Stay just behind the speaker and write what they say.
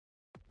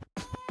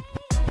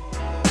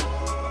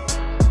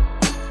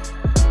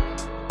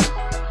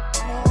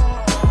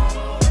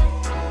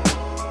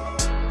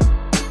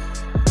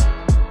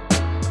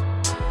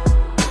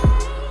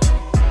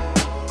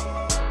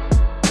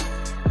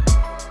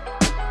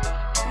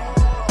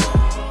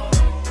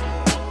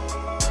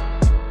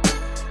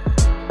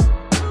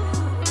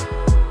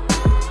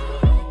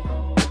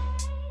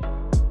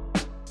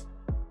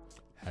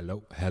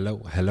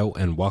Hello,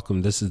 and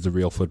welcome. This is the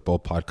Real Football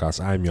Podcast.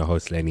 I'm your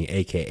host, Lenny,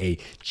 aka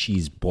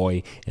Cheese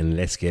Boy, and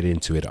let's get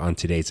into it. On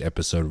today's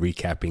episode,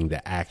 recapping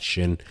the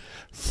action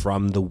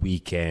from the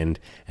weekend,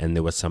 and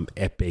there were some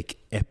epic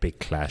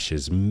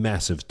clashes,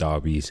 massive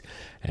derbies,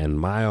 and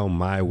my oh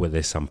my, were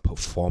there some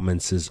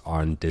performances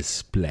on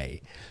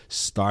display.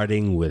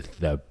 Starting with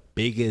the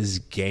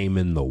biggest game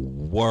in the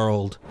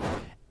world,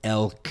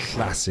 El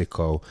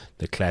Clasico,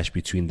 the clash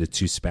between the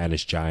two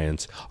Spanish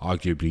giants,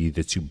 arguably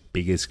the two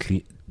biggest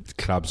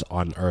clubs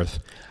on earth.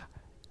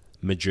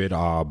 Madrid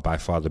are by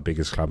far the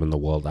biggest club in the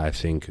world, I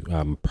think,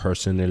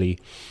 personally,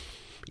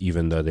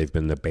 even though they've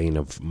been the bane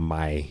of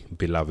my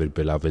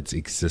beloved's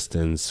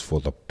existence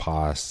for the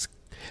past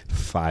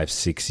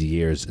 5-6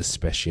 years,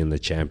 especially in the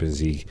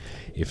Champions League.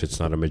 If it's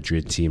not a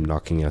Madrid team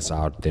knocking us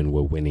out, then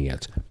we're winning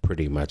it.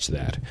 Pretty much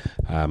that.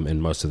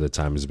 And most of the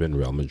time it's been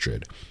Real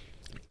Madrid.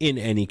 In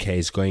any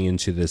case, going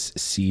into this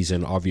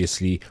season,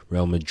 obviously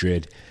Real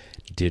Madrid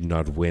did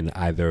not win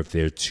either of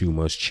their two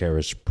most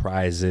cherished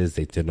prizes.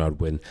 They did not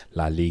win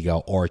La Liga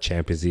or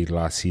Champions League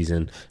last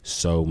season,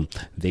 so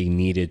they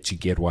needed to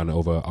get one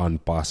over on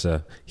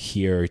Barca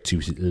here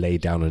to lay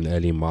down an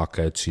early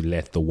marker to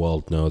let the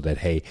world know that,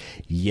 hey,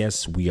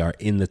 yes, we are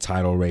in the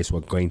title race.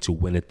 We're going to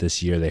win it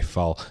this year. They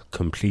fell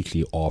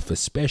completely off,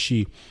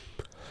 especially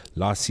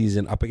last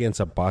season up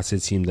against a Barca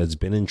team that's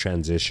been in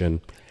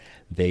transition.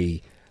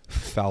 They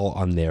fell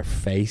on their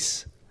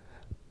face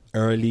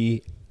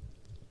early,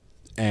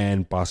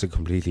 and Barca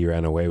completely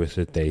ran away with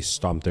it. They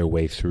stomped their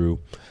way through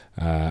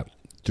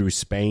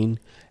Spain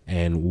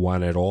and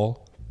won it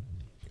all.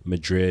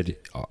 Madrid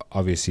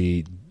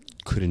obviously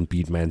couldn't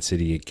beat Man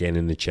City again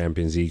in the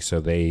Champions League, so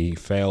they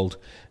failed.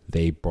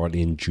 They brought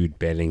in Jude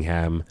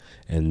Bellingham,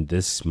 and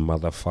this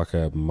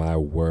motherfucker, my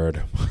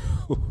word,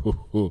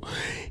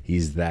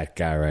 he's that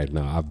guy right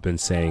now. I've been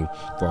saying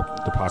for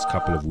the past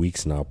couple of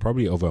weeks now,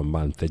 probably over a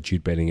month, that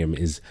Jude Bellingham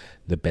is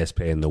the best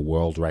player in the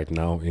world right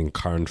now in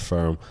current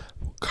form.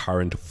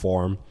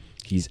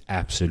 He's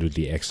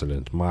absolutely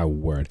excellent, my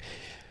word.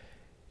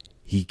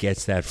 He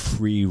gets that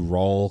free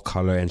roll.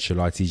 Carlo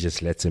Ancelotti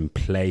just lets him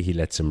play. He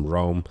lets him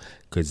roam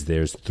because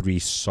there's three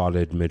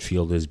solid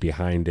midfielders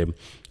behind him.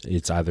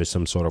 It's either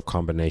some sort of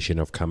combination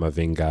of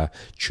Camavinga,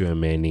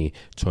 Tchouaméni,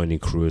 Toni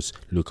Kroos,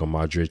 Luka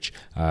Modric,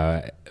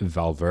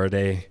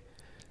 Valverde,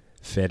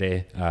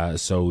 Fede.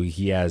 So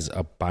he has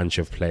a bunch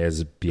of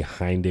players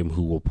behind him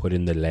who will put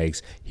in the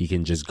legs. He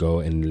can just go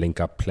and link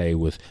up play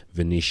with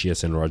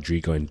Vinicius and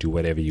Rodrigo and do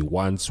whatever he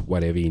wants,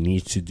 whatever he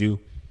needs to do.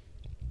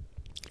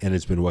 And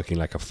it's been working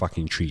like a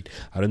fucking treat.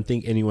 I don't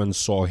think anyone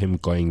saw him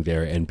going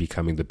there and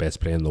becoming the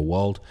best player in the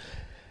world.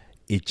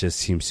 It just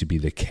seems to be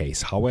the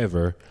case.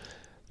 However,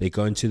 they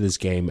go into this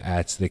game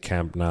at the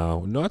Camp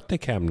Nou. Not the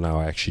Camp Nou,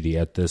 actually,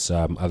 at this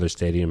other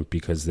stadium,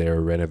 because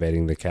they're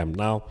renovating the Camp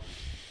Nou.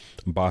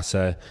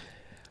 Barca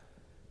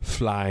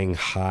flying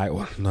high.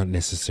 Well, not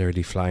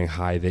necessarily flying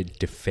high.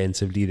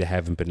 Defensively, they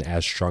haven't been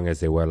as strong as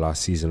they were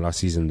last season. Last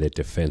season, their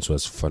defense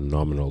was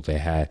phenomenal. They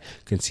had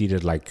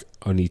conceded like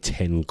only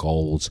 10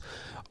 goals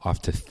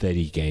after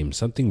 30 games,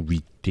 something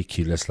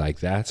ridiculous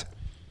like that.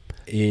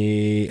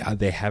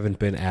 They haven't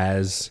been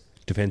as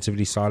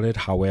defensively solid.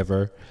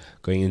 However,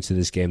 going into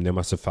this game, they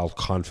must have felt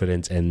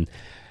confident, and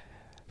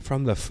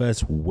from the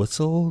first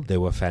whistle, they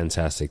were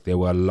fantastic. They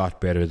were a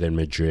lot better than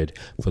Madrid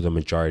for the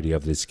majority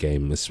of this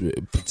game,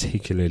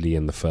 particularly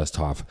in the first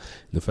half.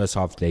 In the first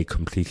half, they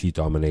completely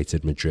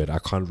dominated Madrid. I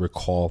can't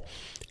recall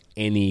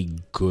any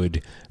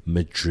good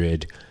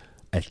Madrid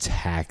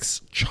attacks,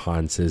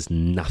 chances,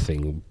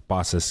 nothing.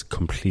 Barca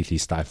completely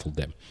stifled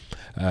them.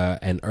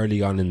 And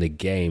early on in the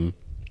game,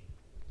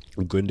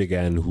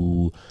 Gundogan,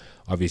 who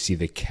obviously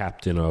the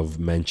captain of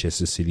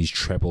Manchester City's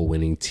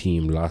treble-winning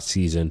team last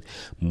season,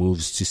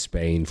 moves to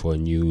Spain for a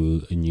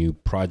new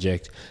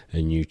project, a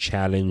new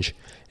challenge,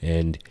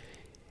 and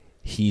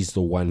he's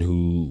the one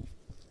who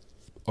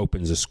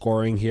opens the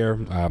scoring here.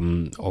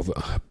 Of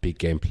a big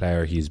game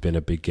player. He's been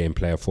a big game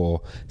player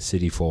for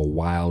City for a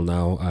while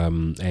now,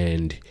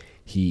 and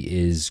he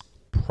is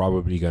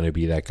probably going to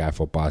be that guy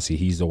for Barca.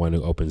 He's the one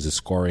who opens the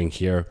scoring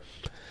here.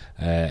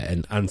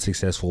 An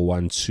unsuccessful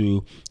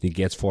 1-2. He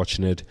gets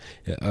fortunate.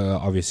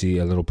 Obviously,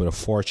 a little bit of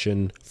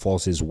fortune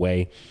falls his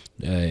way.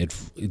 It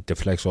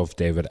deflects off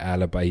David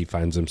Alaba. He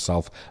finds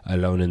himself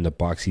alone in the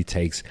box. He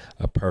takes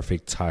a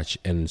perfect touch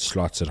and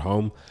slots it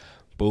home.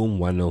 Boom,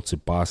 1-0 to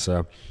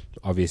Barca.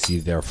 Obviously,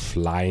 they're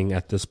flying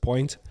at this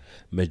point.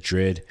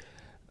 Madrid,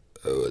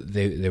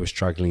 they were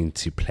struggling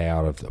to play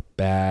out of the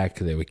back.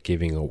 They were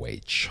giving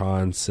away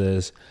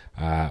chances.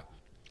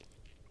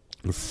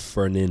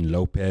 Fernan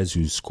Lopez,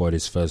 who scored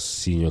his first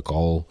senior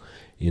goal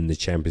in the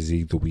Champions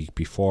League the week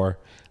before,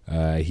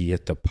 he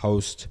hit the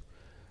post.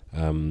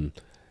 The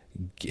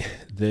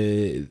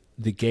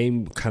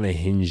game kind of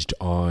hinged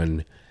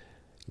on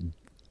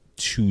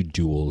two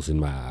duels in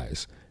my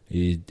eyes.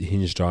 It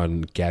hinged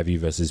on Gavi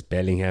versus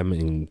Bellingham,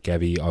 and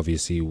Gavi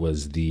obviously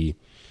was given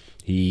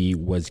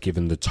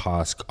the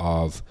task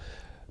of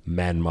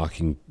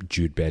man-marking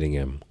Jude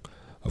Bellingham.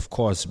 Of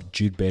course,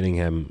 Jude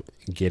Bellingham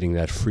getting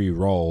that free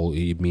role,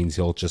 it means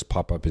he'll just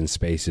pop up in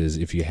spaces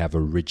if you have a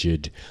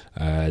rigid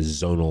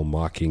zonal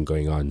marking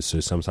going on. So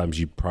sometimes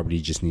you probably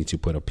just need to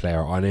put a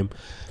player on him.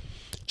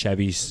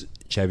 Xavi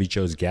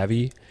chose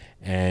Gavi,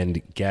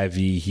 and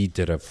Gavi, he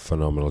did a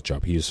phenomenal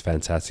job. He was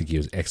fantastic. He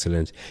was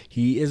excellent.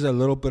 He is a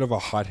little bit of a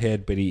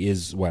hothead, but he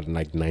is,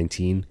 like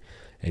 19?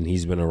 And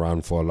he's been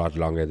around for a lot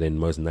longer than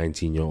most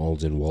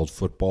 19-year-olds in world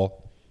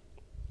football.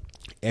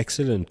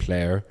 Excellent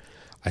player.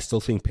 I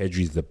still think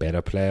Pedri's the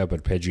better player,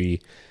 but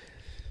Pedri,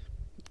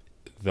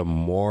 the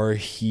more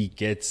he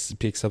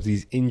picks up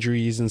these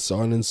injuries and so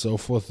on and so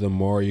forth, the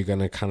more you're going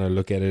to kind of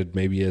look at it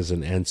maybe as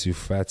an Ansu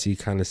Fati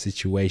kind of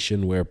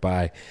situation,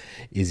 whereby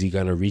is he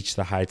going to reach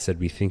the heights that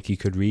we think he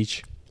could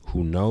reach?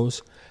 Who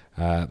knows?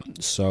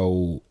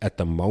 So at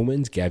the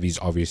moment, Gavi's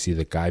obviously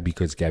the guy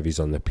because Gavi's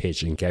on the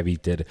pitch, and Gavi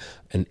did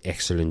an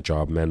excellent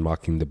job, man,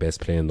 marking the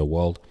best player in the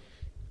world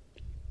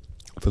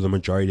for the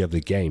majority of the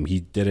game.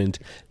 He didn't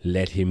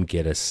let him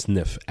get a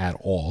sniff at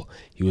all.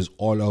 He was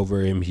all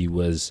over him. He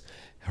was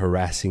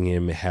harassing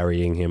him,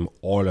 harrying him,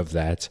 all of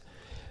that,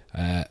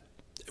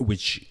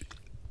 which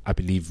I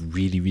believe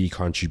really, really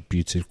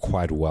contributed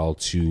quite well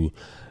to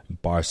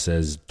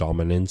Barca's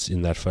dominance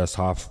in that first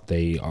half.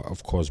 They,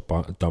 of course,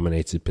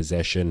 dominated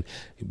possession.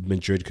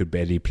 Madrid could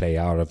barely play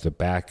out of the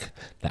back.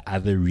 The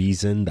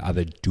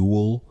other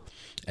duel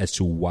as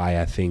to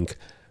why I think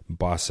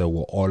Barca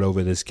were all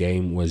over this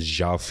game was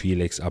João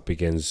Felix up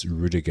against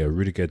Rudiger.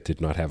 Rudiger did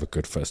not have a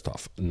good first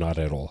half. Not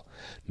at all.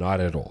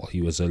 Not at all.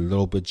 He was a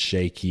little bit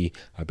shaky.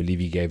 I believe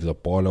he gave the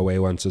ball away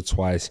once or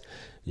twice.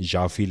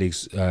 João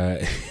Felix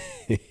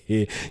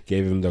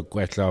gave him the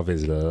quetra of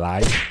his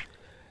life.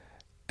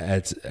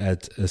 At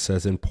a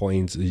certain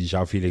point,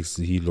 João Felix,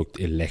 he looked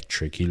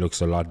electric. He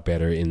looks a lot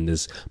better in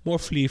this more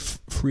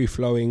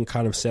free-flowing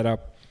kind of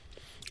setup,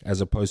 as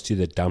opposed to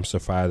the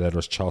dumpster fire that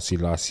was Chelsea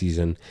last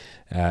season,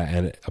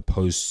 and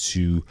opposed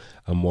to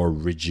a more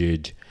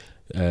rigid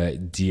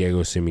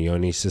Diego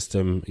Simeone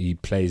system.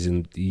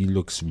 He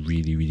looks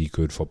really, really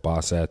good for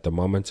Barca at the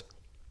moment.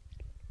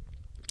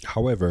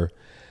 However,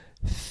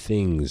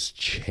 things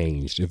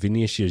changed.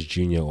 Vinicius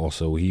Jr.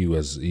 also, he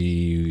was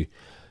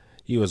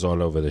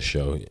all over the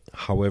show.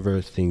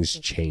 However, things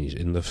changed.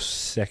 In the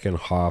second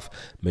half,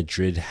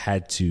 Madrid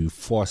had to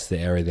force the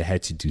error. They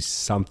had to do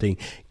something,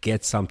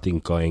 get something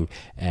going.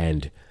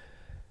 And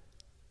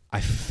I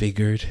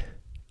figured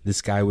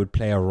this guy would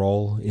play a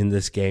role in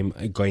this game.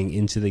 Going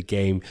into the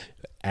game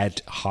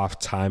at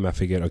halftime, I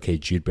figured, okay,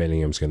 Jude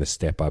Bellingham's going to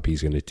step up.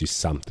 He's going to do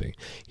something.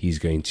 He's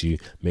going to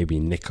maybe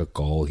nick a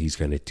goal. He's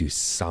going to do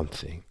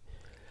something.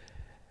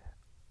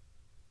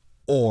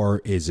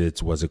 Or was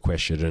it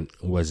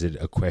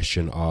a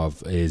question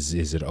of is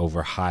it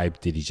overhyped?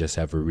 Did he just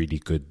have a really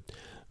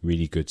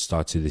good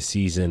start to the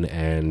season?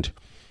 And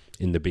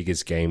in the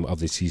biggest game of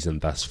the season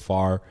thus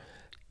far,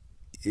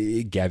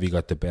 Gavi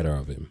got the better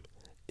of him.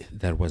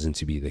 That wasn't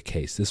to be the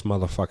case. This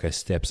motherfucker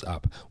steps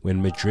up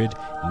when Madrid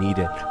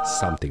needed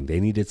something.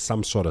 They needed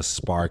some sort of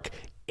spark,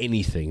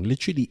 anything,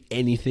 literally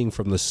anything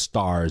from the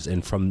stars,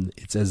 and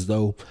it's as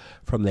though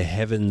from the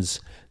heavens,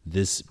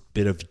 this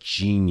bit of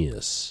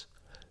genius,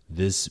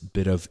 this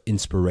bit of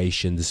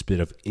inspiration, this bit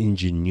of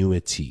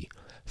ingenuity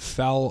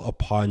fell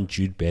upon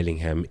Jude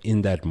Bellingham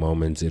in that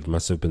moment. It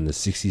must have been the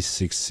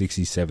 66th,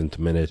 67th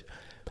minute.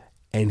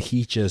 And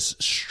he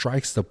just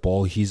strikes the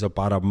ball. He's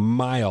about a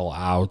mile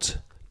out.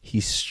 He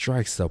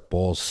strikes the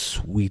ball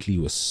sweetly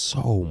with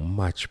so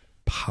much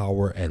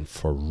power and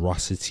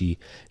ferocity,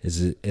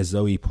 as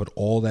though he put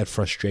all that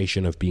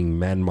frustration of being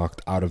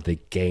man-marked out of the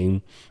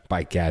game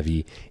by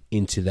Gavi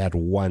into that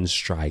one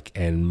strike.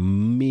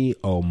 And me,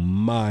 oh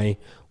my,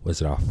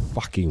 was it a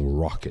fucking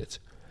rocket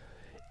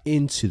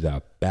into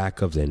the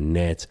back of the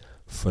net.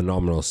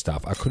 Phenomenal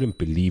stuff. I couldn't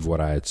believe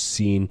what I had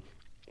seen.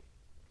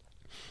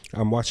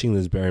 I'm watching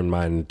this, bear in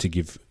mind, to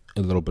give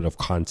a little bit of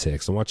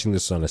context, I'm watching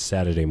this on a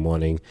Saturday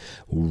morning,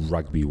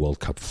 Rugby World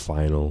Cup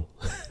final.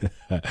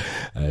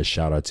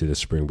 Shout out to the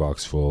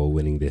Springboks for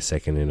winning their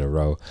second in a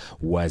row.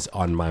 Was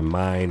on my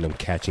mind. I'm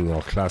catching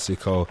El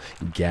Clasico,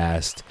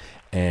 gassed,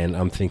 and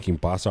I'm thinking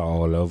Barca are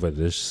all over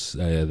this.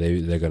 They're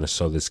going to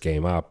sew this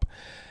game up.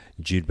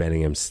 Jude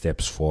Bellingham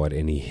steps forward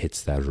and he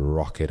hits that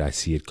rocket. I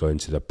see it go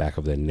into the back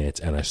of the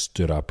net, and I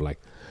stood up like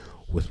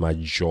with my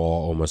jaw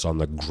almost on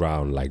the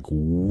ground, like,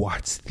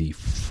 what the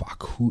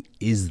fuck? Who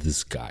is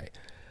this guy?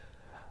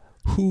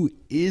 Who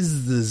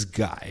is this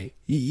guy?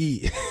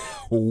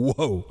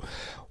 Whoa.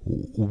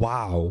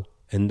 Wow.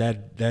 And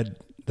that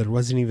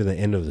wasn't even the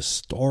end of the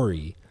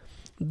story.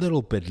 A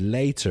little bit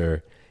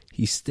later,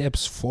 he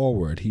steps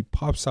forward. He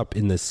pops up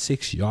in the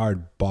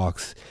 6-yard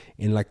box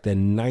in like the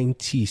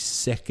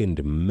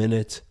 92nd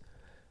minute.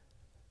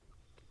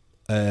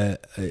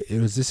 It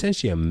was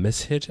essentially a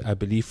mishit, I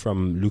believe,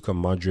 from Luka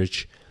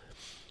Modric.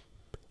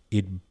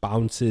 It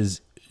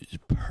bounces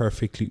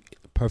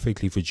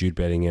perfectly for Jude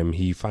Bellingham.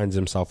 He finds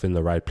himself in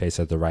the right place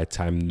at the right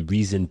time. The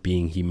reason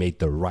being, he made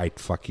the right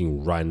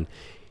fucking run.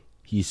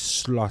 He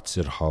slots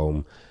it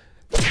home.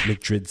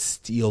 Madrid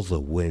steal the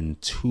win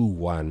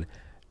 2-1.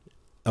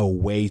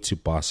 away to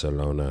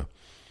Barcelona,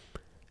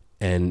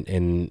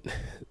 and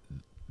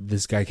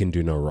this guy can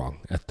do no wrong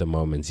at the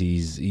moment.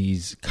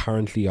 He's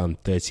currently on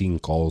 13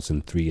 goals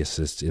and 3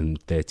 assists in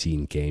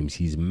 13 games.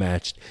 He's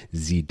matched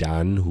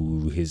Zidane,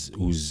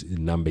 whose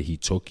number he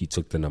took. He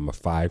took the number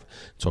 5.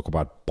 Talk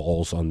about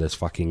balls on this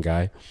fucking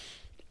guy.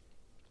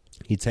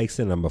 He takes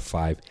the number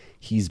 5.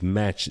 He's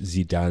matched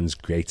Zidane's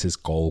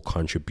greatest goal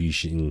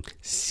contribution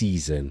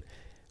season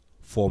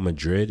for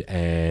Madrid,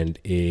 and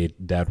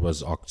that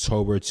was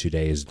October.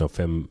 Today is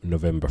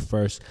November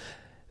 1st.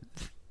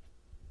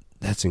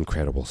 That's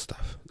incredible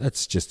stuff.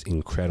 That's just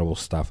incredible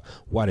stuff.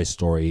 What a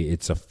story.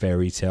 It's a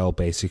fairy tale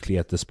basically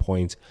at this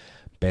point.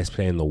 Best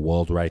player in the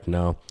world right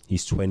now.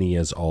 He's 20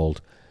 years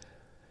old.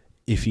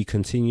 If he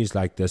continues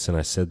like this, and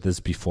I said this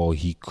before,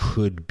 he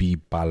could be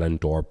Ballon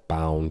d'Or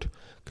bound,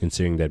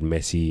 considering that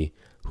Messi,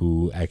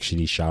 who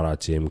actually, shout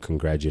out to him,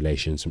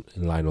 congratulations,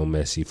 Lionel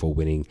Messi, for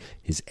winning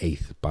his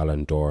 8th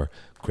Ballon d'Or,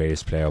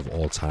 greatest player of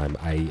all time.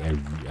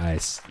 I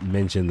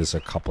mentioned this a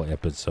couple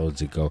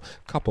episodes ago,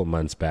 a couple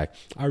months back.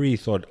 I really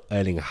thought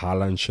Erling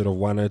Haaland should have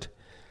won it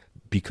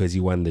because he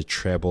won the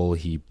treble.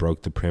 He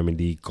broke the Premier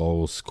League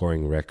goal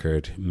scoring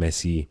record.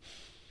 Messi,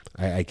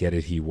 I get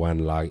it, he won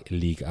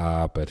Ligue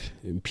A, but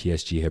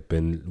PSG have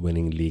been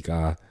winning Ligue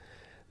A.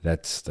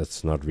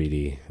 That's not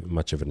really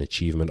much of an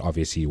achievement.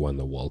 Obviously, he won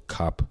the World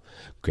Cup,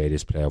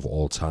 greatest player of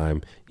all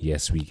time.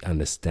 Yes, we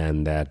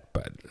understand that,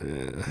 but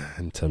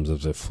in terms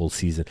of the full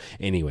season,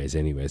 anyways,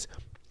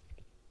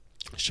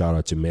 shout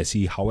out to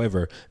Messi.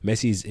 However,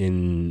 Messi's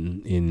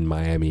in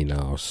Miami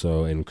now,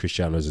 and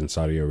Cristiano's in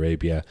Saudi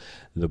Arabia.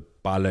 The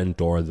Ballon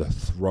d'Or, the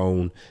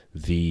throne,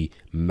 the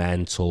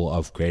mantle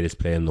of greatest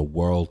player in the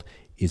world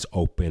is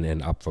open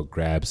and up for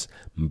grabs.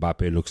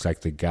 Mbappe looks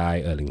like the guy.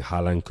 Erling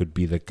Haaland could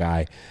be the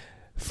guy.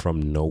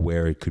 From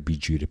nowhere, it could be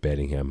Jude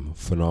Bellingham.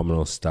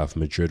 Phenomenal stuff.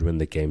 Madrid win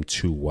the game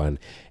 2-1.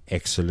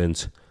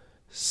 Excellent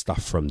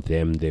stuff from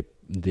them.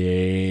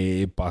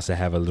 They Barca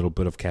have a little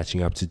bit of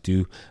catching up to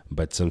do,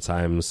 but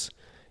sometimes,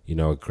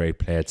 a great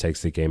player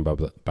takes the game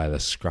by the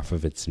scruff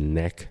of its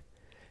neck,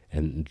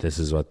 and this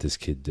is what this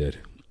kid did.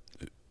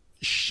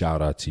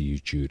 Shout out to you,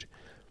 Jude.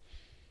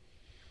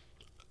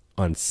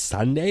 On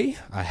Sunday,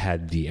 I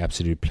had the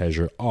absolute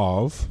pleasure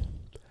of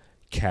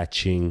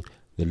catching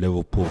the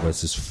Liverpool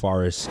versus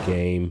Forest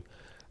game.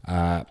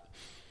 I'll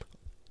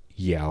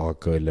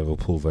go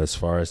Liverpool versus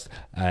Forest.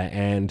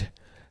 And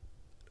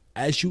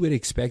as you would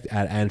expect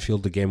at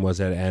Anfield, the game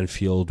was at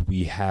Anfield.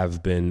 We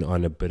have been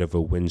on a bit of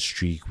a win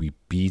streak. We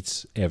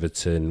beat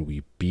Everton.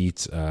 We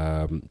beat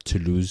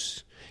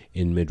Toulouse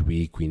in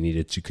midweek. We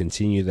needed to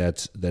continue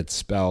that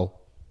spell.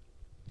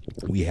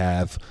 We've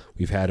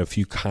had a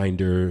few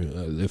kinder.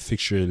 The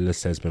fixture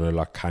list has been a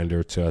lot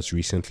kinder to us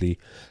recently.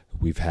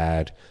 We've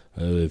had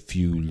a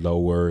few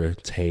lower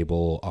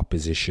table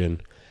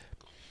opposition.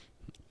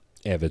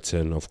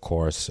 Everton, of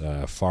course,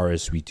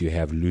 Forest. We do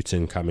have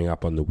Luton coming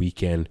up on the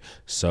weekend,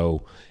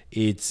 so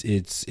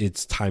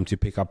it's time to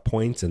pick up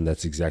points, and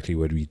that's exactly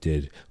what we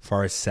did.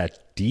 Forest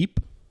sat deep,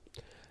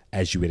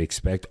 as you would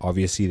expect.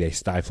 Obviously, they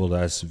stifled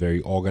us. Very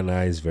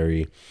organized.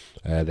 They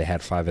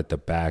had 5 at the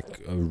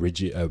back,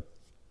 a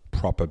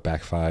proper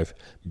back 5,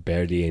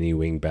 barely any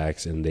wing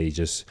backs, and they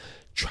just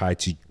tried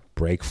to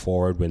break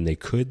forward when they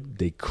could.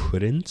 They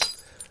couldn't.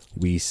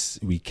 We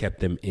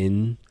kept them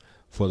in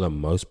for the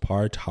most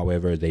part.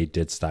 However, they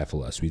did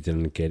stifle us. We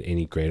didn't get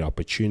any great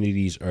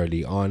opportunities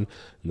early on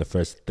in the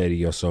first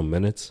 30 or so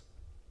minutes.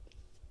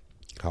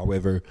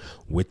 However,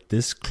 with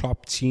this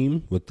Klopp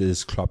team, with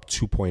this Klopp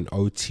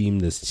 2.0 team,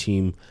 this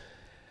team,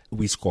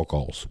 we score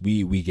goals.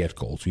 We get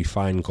goals. We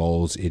find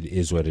goals. It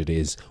is what it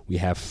is. We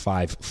have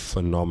 5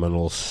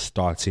 phenomenal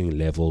starting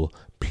level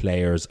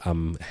players.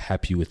 I'm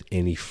happy with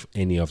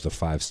any of the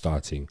 5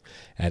 starting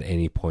at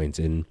any point.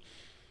 And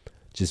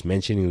just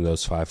mentioning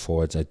those 5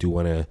 forwards, I do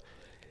want to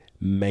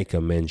make a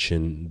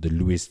mention the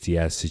Luis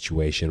Diaz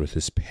situation with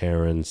his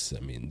parents. I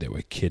mean, they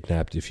were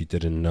kidnapped, if you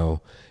didn't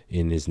know,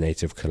 in his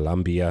native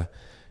Colombia.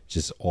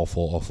 Just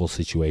awful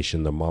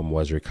situation. The mom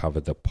was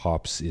recovered. The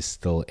pops is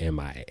still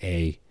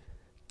MIA.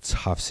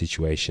 Tough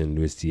situation.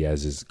 Luis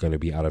Diaz is going to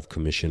be out of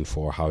commission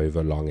for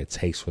however long it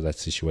takes for that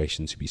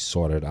situation to be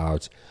sorted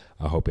out.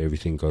 I hope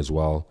everything goes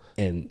well.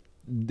 And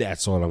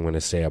that's all I'm going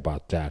to say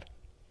about that.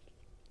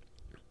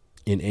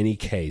 In any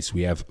case,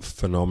 we have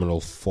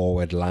phenomenal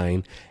forward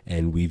line,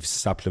 and we've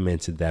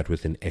supplemented that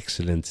with an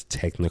excellent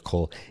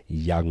technical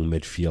young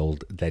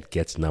midfield that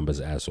gets numbers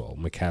as well.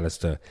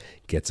 McAllister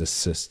gets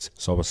assists.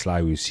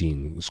 Szoboszlai, we've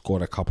seen,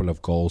 scored a couple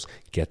of goals,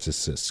 gets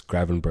assists.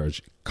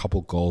 Gravenberch,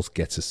 couple goals,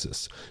 gets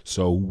assists.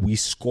 So we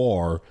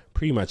score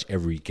pretty much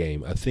every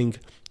game. I think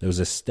there was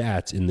a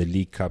stat in the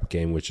League Cup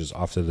game, which is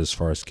after this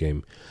Forest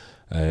game,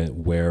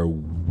 where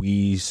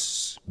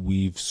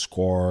we've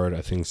scored,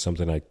 I think,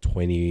 something like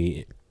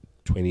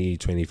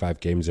 25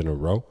 games in a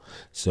row.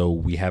 So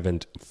we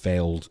haven't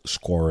failed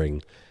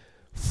scoring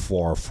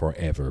for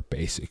forever,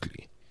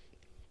 basically.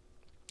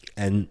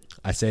 And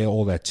I say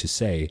all that to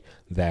say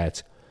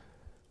that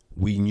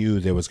we knew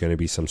there was going to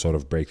be some sort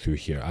of breakthrough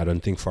here. I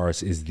don't think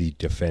Forest is the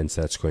defense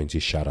that's going to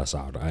shut us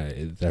out.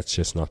 That's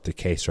just not the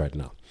case right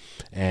now.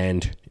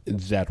 And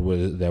that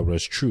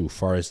was true.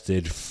 Forest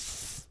did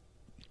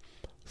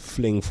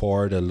fling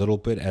forward a little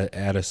bit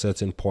at a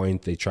certain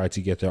point. They tried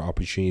to get their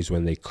opportunities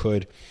when they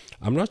could.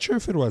 I'm not sure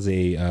if it was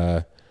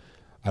I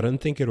don't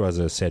think it was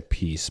a set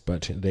piece,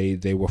 but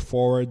they were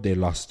forward. They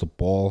lost the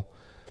ball.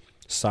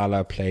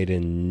 Salah played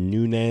in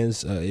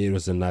Nunez. It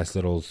was a nice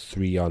little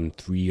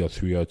 3-on-3 or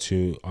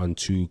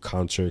 3-on-2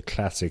 counter,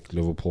 classic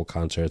Liverpool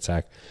counter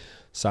attack.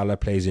 Salah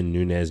plays in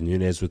Nunez.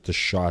 Nunez with the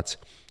shot.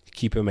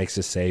 Keeper makes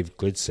a save,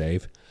 good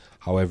save.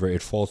 However,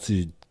 it falls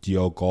to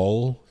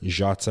Diogo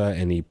Jota,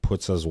 and he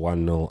puts us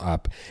 1-0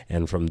 up.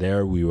 And from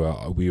there, we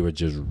were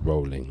just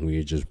rolling. We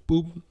were just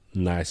boop,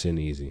 nice and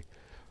easy.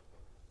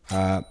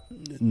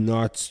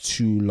 Not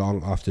too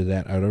long after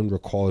that, I don't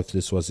recall if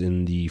this was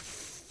in the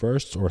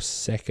first or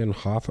second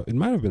half. It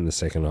might have been the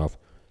second half.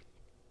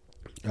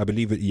 I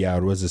believe it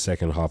was the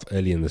second half,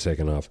 early in the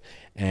second half.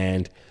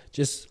 And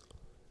just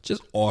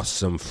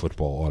awesome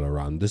football all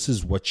around. This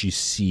is what you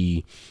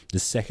see, the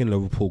second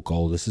Liverpool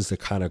goal. This is the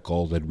kind of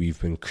goal that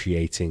we've been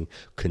creating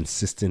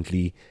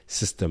consistently,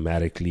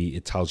 systematically.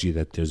 It tells you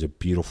that there's a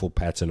beautiful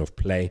pattern of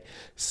play,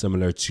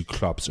 similar to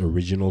Klopp's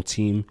original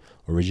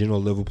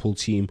Liverpool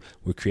team.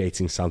 We're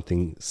creating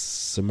something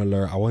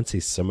similar. I won't say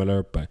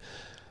similar,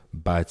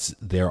 but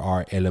there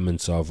are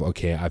elements of,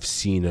 okay, I've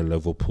seen a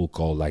Liverpool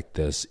goal like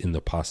this in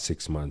the past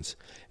 6 months,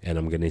 and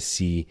I'm going to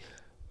see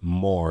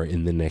more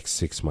in the next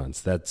 6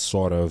 months. That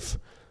sort of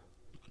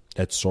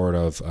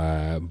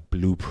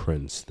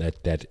blueprints,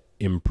 that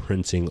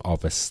imprinting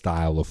of a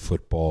style of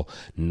football,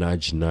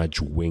 nudge,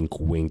 nudge, wink,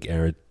 wink,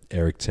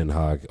 Eric Ten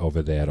Hag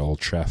over there at Old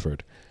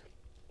Trafford.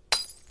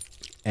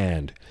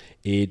 And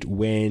it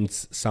went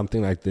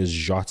something like this.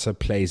 Jota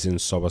plays in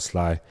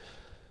Szoboszlai.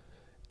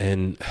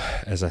 And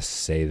as I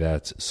say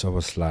that,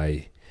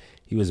 Szoboszlai,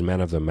 he was man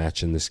of the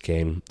match in this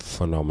game.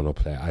 Phenomenal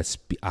player.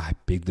 I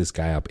big this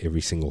guy up every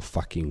single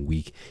fucking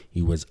week.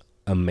 He was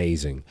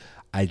amazing.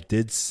 I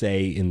did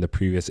say in the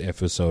previous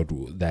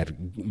episode that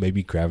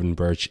maybe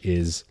Gravenberch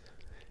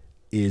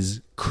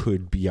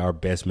could be our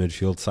best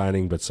midfield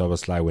signing, but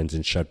Szoboszlai went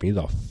and shut me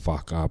the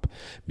fuck up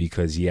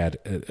because he had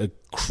a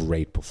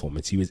great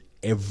performance. He was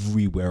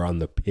everywhere on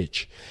the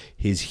pitch.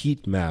 His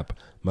heat map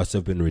must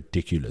have been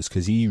ridiculous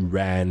because he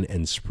ran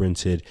and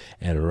sprinted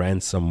and ran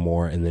some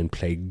more and then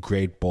played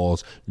great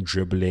balls,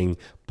 dribbling,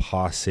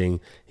 passing,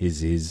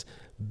 his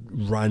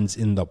runs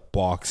in the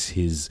box,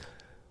 his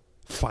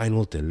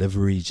final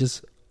delivery,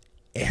 just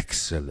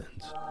excellent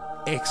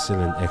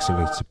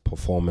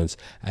performance.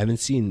 I haven't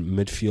seen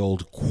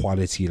midfield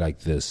quality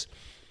like this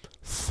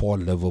for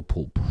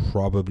Liverpool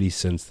probably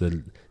since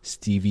the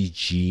Stevie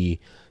G,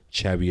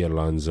 Xabi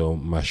Alonso,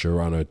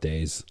 Mascherano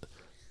days,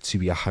 to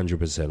be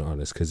 100%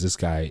 honest, because this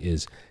guy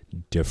is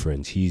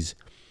different. He's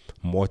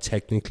more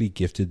technically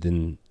gifted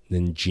than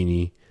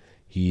Gini.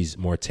 He's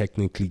more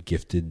technically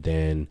gifted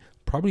than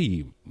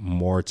he's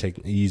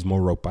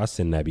more robust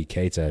than Naby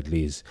Keita, at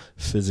least.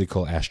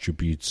 Physical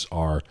attributes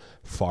are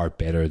far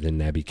better than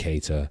Naby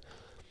Keita.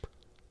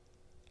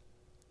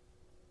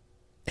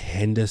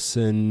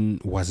 Henderson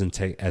wasn't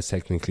as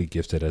technically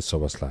gifted as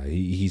Szoboszlai.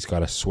 He's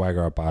got a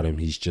swagger about him.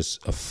 He's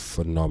just a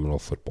phenomenal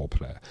football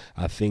player.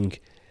 I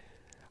think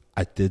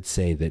I did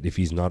say that if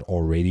he's not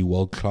already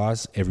world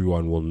class,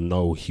 everyone will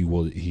know he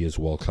is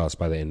world class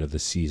by the end of the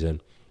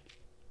season.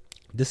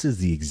 This is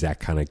the exact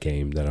kind of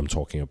game that I'm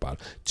talking about.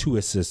 2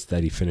 assists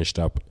that he finished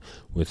up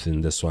within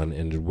this one,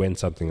 and it went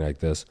something like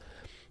this.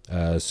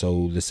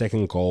 So the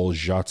second goal,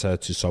 Jota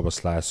to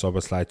Szoboszlai,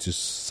 Szoboszlai to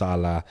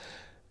Salah.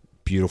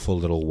 Beautiful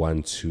little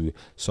 1-2.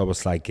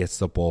 Szoboszlai gets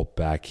the ball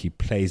back. He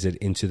plays it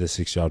into the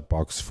 6-yard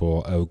box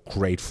for a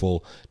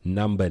grateful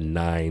number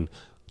 9,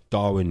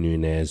 Darwin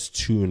Nunez,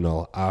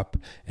 2-0 up.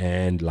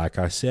 And like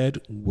I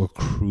said, we're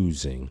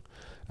cruising.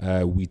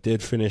 We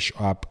did finish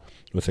up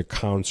with a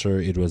counter.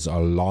 It was a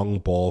long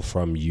ball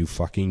from, you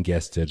fucking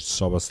guessed it,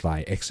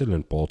 Szoboszlai.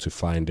 Excellent ball to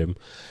find him.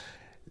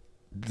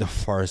 The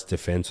Forest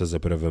defense was a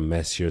bit of a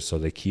mess here, so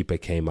the keeper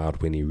came out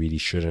when he really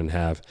shouldn't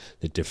have.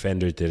 The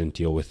defender didn't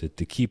deal with it.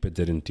 The keeper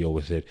didn't deal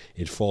with it.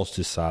 It falls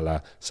to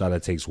Salah. Salah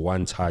takes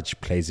one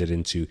touch, plays it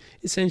into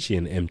essentially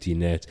an empty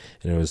net,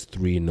 and it was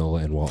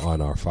 3-0, and we're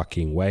on our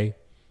fucking way.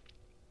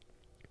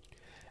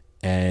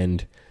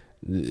 And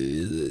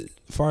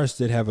Forest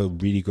did have a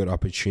really good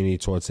opportunity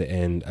towards the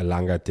end.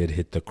 Alanga did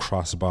hit the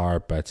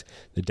crossbar, but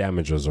the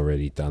damage was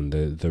already done.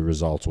 The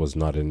result was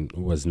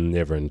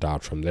never in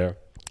doubt from there.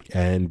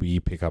 And we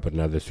pick up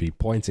another 3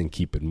 points and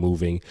keep it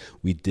moving.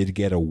 We did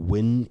get a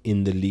win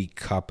in the League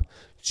Cup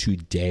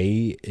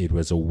today. It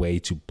was away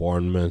to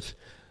Bournemouth.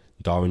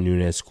 Darwin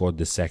Nunez scored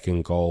the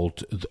second goal.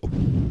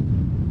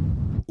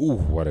 Ooh,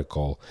 what a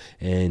goal.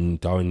 And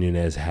Darwin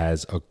Nunez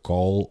has a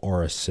goal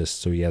or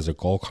assist, so he has a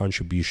goal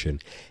contribution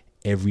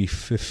every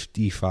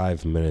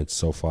 55 minutes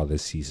so far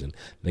this season.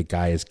 The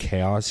guy is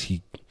chaos.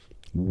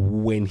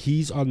 When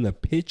he's on the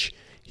pitch,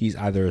 he's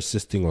either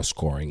assisting or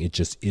scoring. It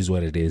just is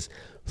what it is.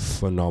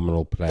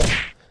 Phenomenal player.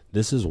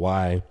 This is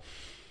why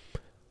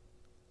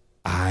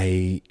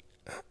I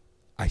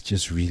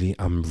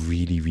I'm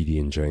really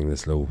enjoying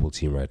this Liverpool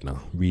team right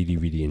now.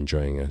 Really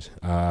enjoying it.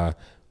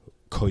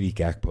 Cody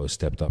Gakpo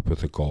stepped up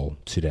with a goal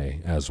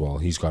today as well.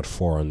 He's got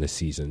 4 on the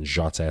season.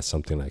 Jota has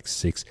something like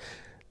 6.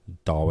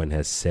 Darwin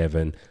has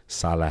 7.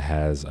 Salah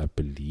has, I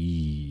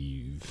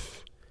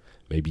believe,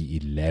 maybe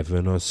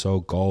 11 or so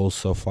goals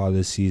so far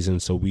this season.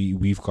 So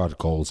we've got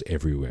goals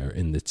everywhere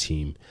in the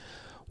team.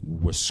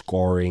 We're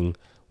scoring.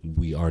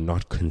 We are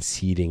not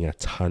conceding a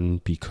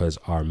ton because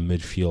our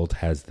midfield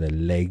has the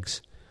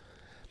legs.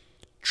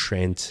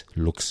 Trent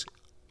looks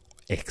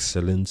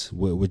excellent.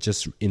 We're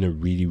just in a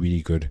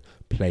really good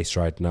place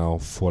right now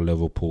for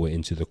Liverpool. We're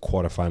into the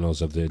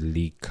quarterfinals of the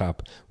League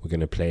Cup. We're going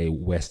to play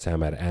West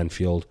Ham at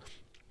Anfield.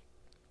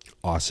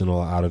 Arsenal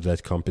are out of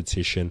that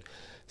competition.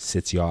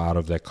 City are out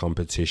of that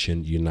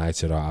competition.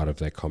 United are out of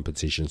that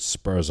competition.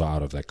 Spurs are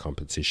out of that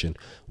competition.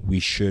 We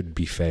should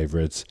be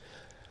favourites.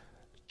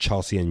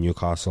 Chelsea and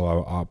Newcastle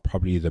are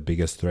probably the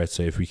biggest threat.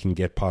 So if we can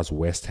get past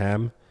West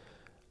Ham,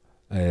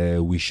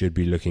 we should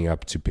be looking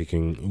at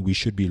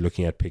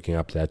picking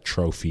up that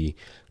trophy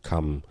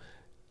come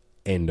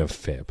end of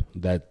Feb.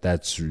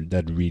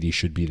 That really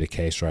should be the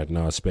case right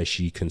now,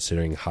 especially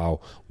considering how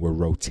we're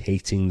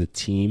rotating the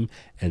team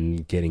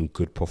and getting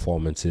good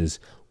performances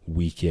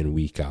week in,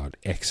 week out.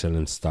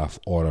 Excellent stuff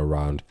all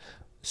around.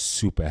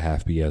 Super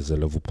happy as a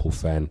Liverpool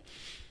fan.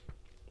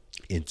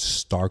 In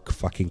stark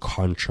fucking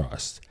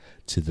contrast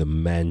to the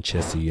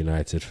Manchester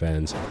United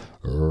fans,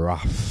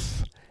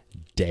 rough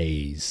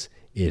days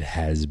it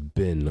has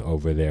been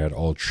over there at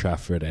Old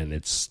Trafford, and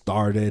it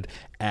started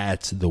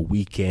at the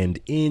weekend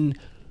in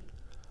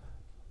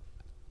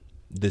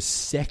the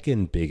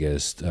second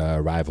biggest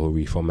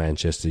rivalry for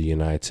Manchester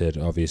United.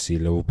 Obviously,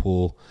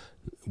 Liverpool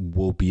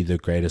will be the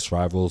greatest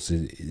rivals.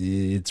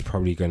 It's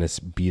probably going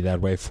to be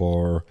that way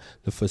for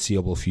the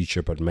foreseeable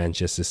future, but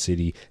Manchester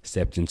City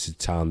stepped into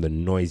town, the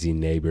noisy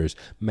neighbours,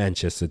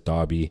 Manchester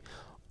derby.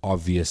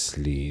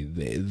 Obviously,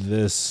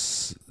 there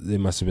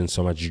must have been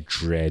so much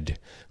dread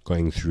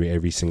going through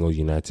every single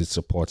United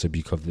supporter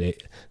because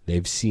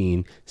they've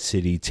seen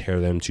City tear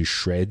them to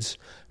shreds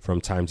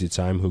from time to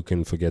time. Who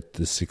can forget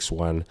the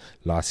 6-1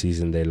 last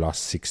season? They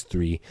lost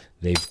 6-3.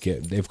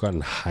 They've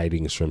gotten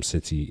hidings from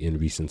City in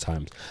recent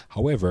times.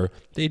 However,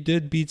 they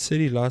did beat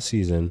City last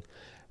season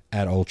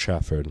at Old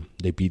Trafford.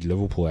 They beat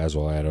Liverpool as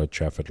well at Old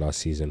Trafford last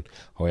season.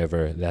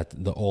 However,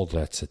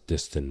 that's a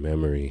distant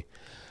memory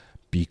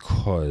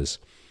because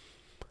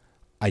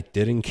I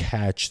didn't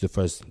catch the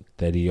first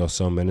 30 or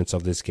so minutes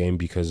of this game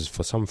because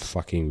for some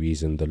fucking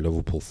reason the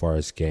Liverpool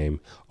Forest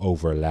game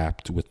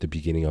overlapped with the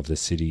beginning of the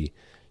City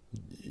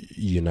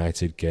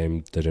United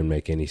game. Didn't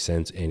make any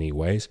sense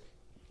anyways.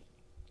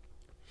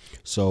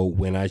 So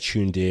when I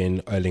tuned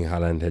in, Erling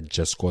Haaland had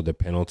just scored the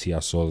penalty. I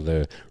saw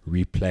the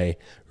replay.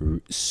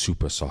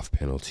 Super soft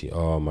penalty.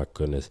 Oh my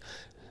goodness.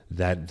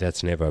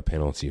 That's never a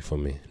penalty for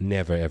me.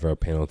 Never ever a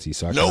penalty.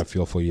 So I kind of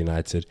feel for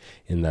United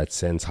in that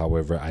sense.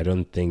 However, I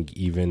don't think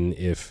even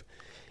if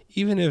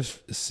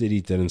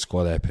City didn't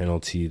score that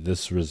penalty,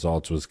 this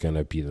result was going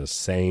to be the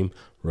same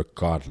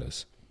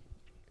regardless.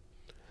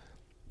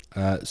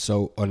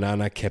 So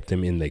Onana kept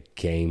them in the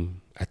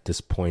game at this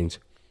point.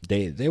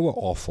 They were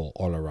awful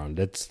all around.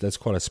 Let's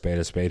call a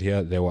spade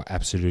here. They were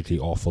absolutely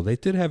awful. They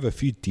did have a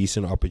few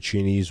decent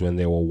opportunities when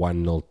they were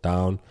 1-0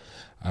 down.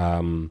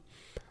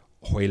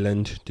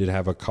 Højlund did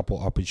have a couple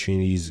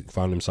opportunities,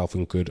 found himself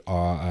in good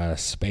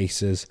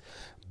spaces,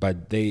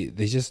 but they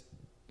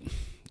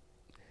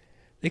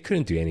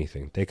couldn't do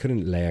anything. They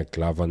couldn't lay a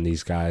glove on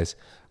these guys.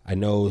 I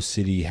know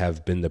City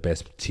have been the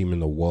best team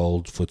in the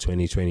world for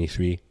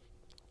 2023.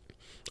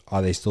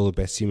 Are they still the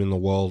best team in the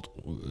world?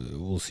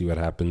 We'll see what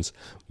happens.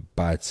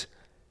 But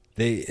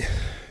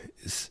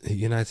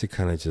United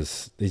kind of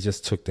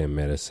just took their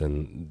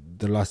medicine.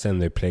 The last time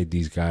they played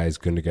these guys,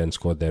 Gundogan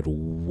scored that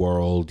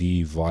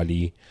worldy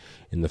volley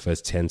in the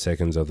first 10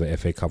 seconds of the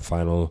FA Cup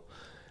final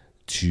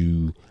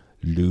to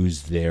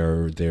lose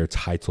their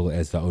title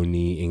as the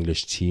only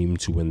English team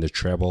to win the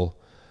treble.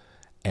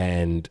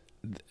 And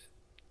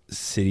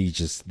City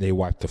they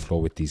wiped the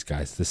floor with these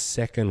guys. The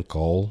second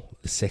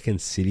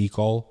City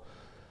goal,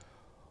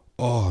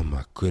 oh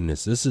my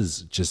goodness, this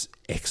is just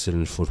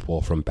excellent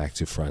football from back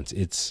to front.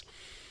 It's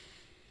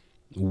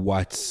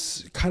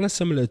what's kind of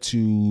similar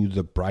to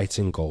the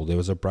Brighton goal. There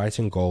was a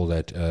Brighton goal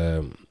that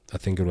I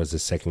think it was the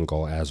second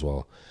goal as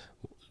well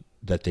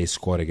that they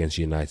scored against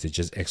United.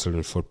 Just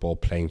excellent football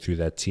playing through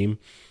that team.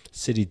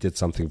 City did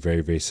something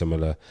very, very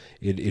similar.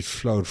 It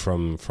flowed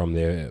from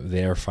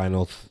their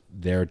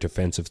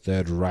defensive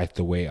third right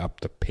the way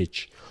up the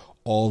pitch,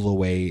 all the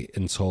way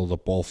until the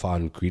ball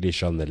found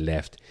Grealish on the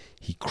left.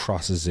 He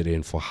crosses it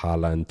in for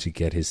Haaland to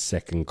get his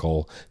second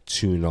goal,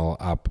 2-0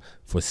 up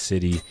for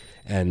City.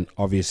 And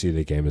obviously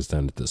the game is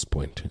done at this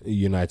point.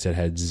 United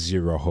had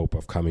zero hope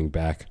of coming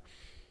back.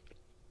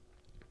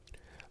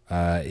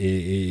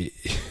 It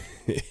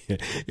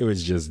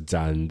was just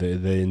done.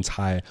 The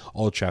entire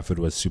Old Trafford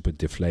was super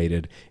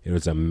deflated. It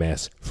was a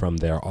mess from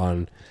there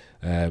on.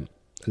 A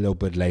little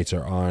bit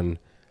later on,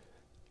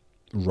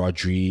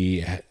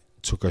 Rodri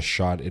took a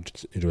shot.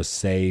 It was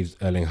saved.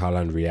 Erling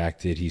Haaland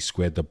reacted. He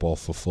squared the ball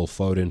for Phil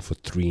Foden for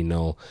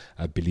 3-0.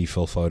 I believe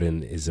Phil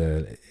Foden is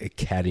a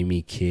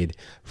academy kid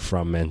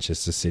from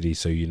Manchester City,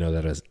 so you know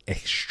that was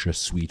extra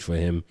sweet for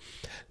him.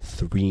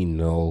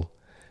 3-0.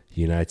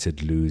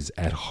 United lose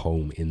at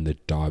home in the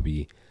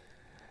derby.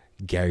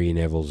 Gary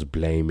Neville's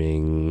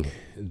blaming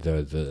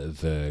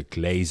the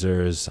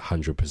Glazers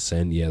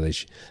 100%. Yeah,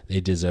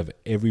 they deserve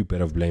every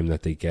bit of blame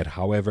that they get.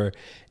 However,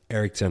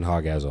 Erik ten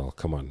Hag as well.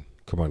 Come on,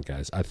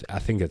 guys. I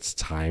think it's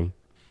time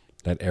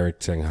that Erik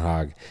ten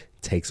Hag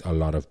takes a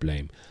lot of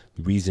blame.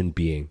 Reason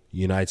being,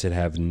 United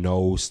have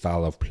no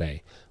style of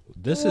play.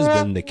 This has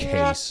been the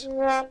case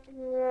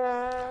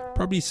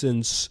probably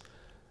since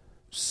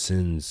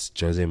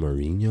Jose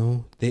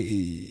Mourinho.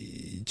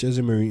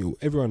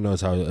 Everyone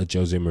knows how a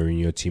Jose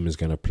Mourinho team is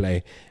going to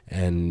play,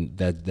 and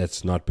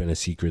that's not been a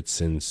secret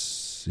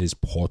since his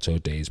Porto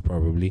days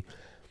probably.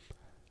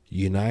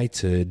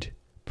 United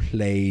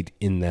played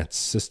in that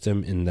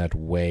system, in that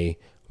way,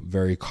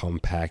 very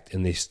compact,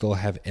 and they still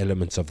have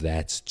elements of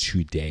that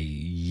today,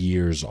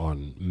 years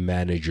on,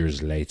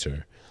 managers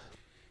later.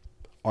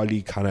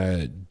 Oli kind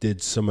of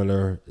did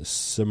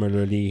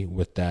similarly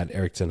with that.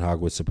 Erik ten Hag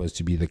was supposed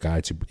to be the guy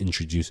to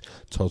introduce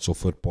total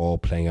football,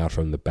 playing out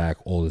from the back,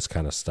 all this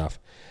kind of stuff.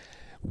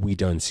 We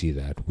don't see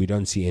that. We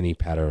don't see any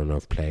pattern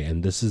of play,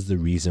 and this is the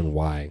reason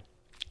why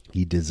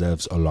he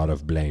deserves a lot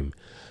of blame.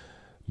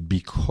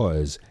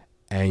 Because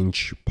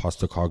Ange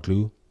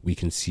Postecoglou, we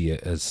can see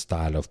a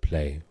style of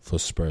play for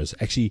Spurs.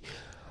 Actually,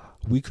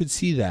 we could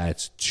see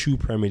that 2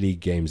 Premier League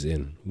games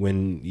in,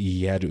 when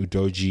he had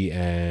Udogie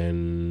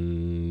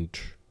and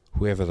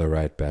whoever the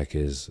right back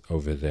is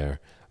over there,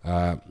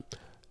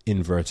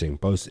 inverting,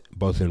 both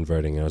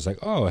inverting. And I was like,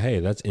 oh, hey,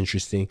 that's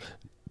interesting.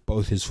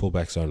 Both his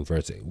fullbacks are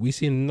inverting. We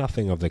see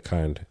nothing of the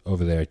kind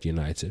over there at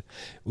United.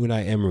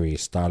 Unai Emery,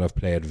 style of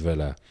play at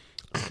Villa.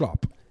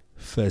 Klopp,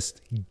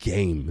 first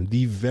game,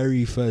 the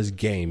very first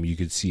game, you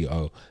could see,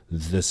 oh,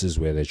 this is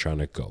where they're trying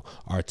to go.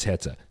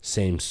 Arteta,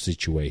 same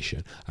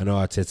situation. I know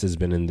Arteta's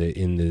been in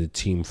the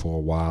team for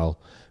a while.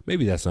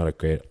 Maybe that's not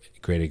a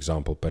great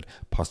example, but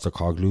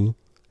Postecoglou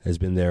has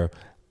been there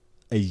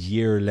a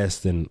year less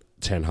than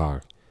Ten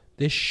Hag.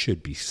 There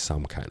should be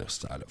some kind of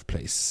style of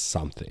play,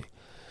 something.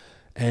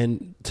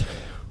 And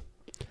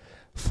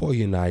for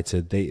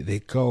United,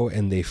 they go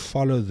and they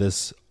follow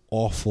this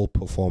awful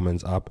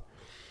performance up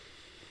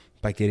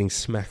by getting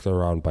smacked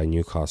around by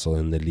Newcastle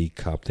in the League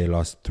Cup. They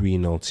lost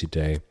 3-0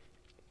 today.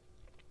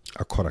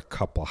 I caught a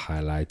couple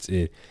highlights.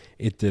 It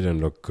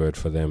didn't look good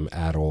for them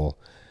at all.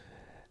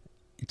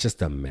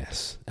 Just a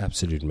mess.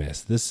 Absolute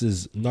mess. This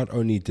is, not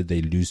only did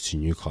they lose to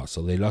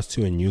Newcastle, they lost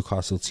to a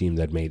Newcastle team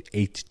that made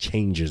 8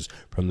 changes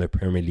from the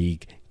Premier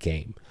League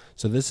game.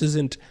 So this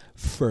isn't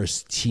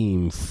first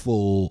team,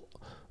 full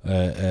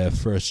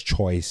first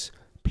choice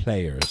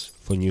players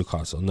for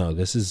Newcastle. No,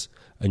 this is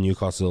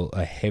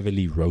a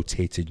heavily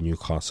rotated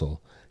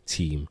Newcastle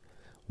team.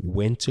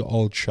 Went to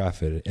Old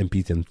Trafford and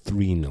beat them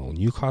 3-0.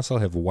 Newcastle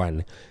have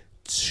won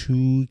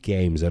 2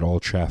 games at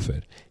Old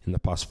Trafford in the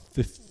past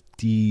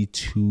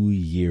 52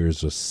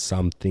 years or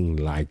something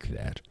like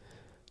that.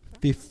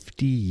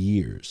 50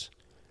 years.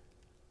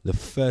 The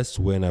first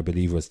win, I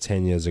believe, was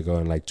 10 years ago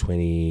in like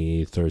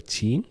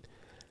 2013.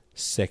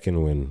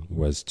 Second win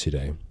was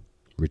today.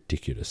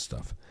 Ridiculous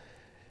stuff.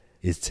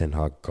 Is Ten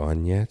Hag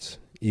gone yet?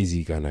 Is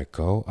he gonna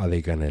go? Are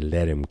they gonna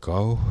let him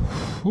go?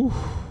 Whew.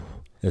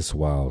 It's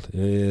wild.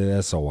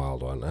 That's a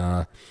wild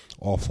one.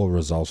 Awful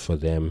results for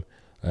them.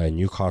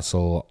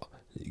 Newcastle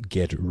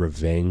get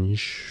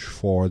revenge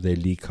for their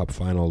League Cup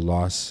final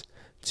loss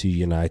to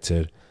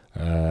United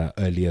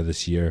earlier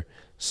this year.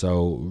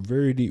 So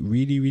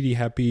really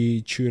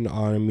happy Tune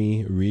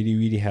Army.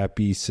 Really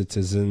happy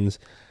citizens.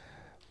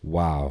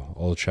 Wow,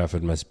 Old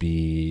Trafford might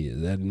be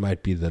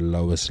the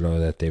lowest low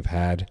that they've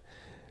had.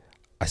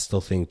 I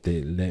still think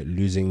that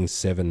losing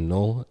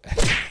 7-0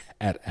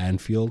 at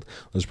Anfield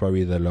was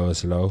probably the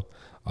lowest low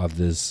of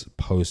this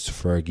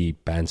post-Fergie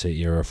banter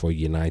era for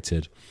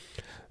United.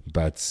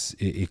 But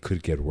it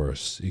could get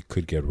worse. It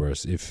could get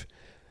worse if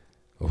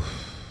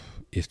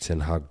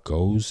Ten Hag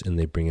goes and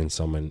they bring in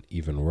someone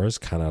even worse,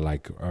 kind of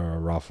like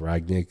Ralf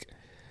Rangnick.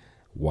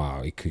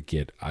 Wow, it could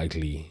get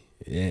ugly,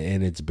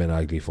 and it's been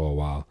ugly for a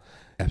while.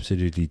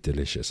 Absolutely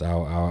delicious.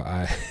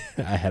 I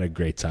had a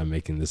great time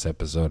making this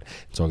episode,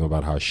 talking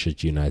about how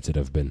shit United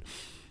have been.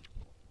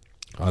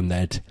 On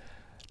that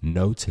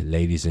note,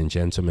 ladies and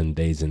gentlemen,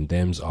 theys and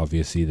thems,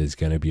 obviously there's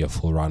going to be a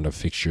full round of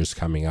fixtures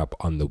coming up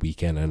on the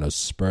weekend. I know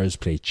Spurs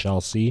play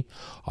Chelsea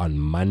on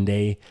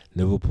Monday.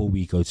 Liverpool,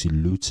 we go to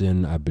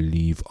Luton, I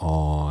believe,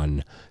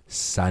 on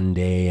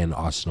Sunday, and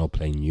Arsenal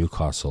play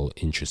Newcastle.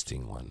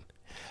 Interesting one.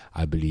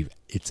 I believe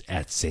it's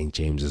at St.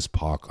 James's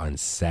Park on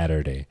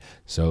Saturday.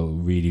 So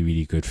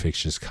really good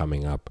fixtures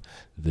coming up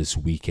this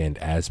weekend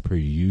as per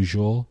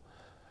usual.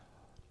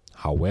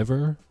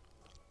 However,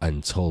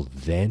 until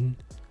then,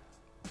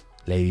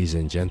 ladies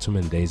and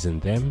gentlemen, theys and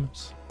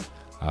thems,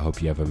 I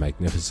hope you have a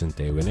magnificent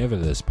day whenever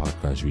this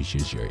podcast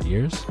reaches your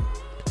ears,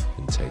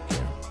 and take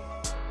care.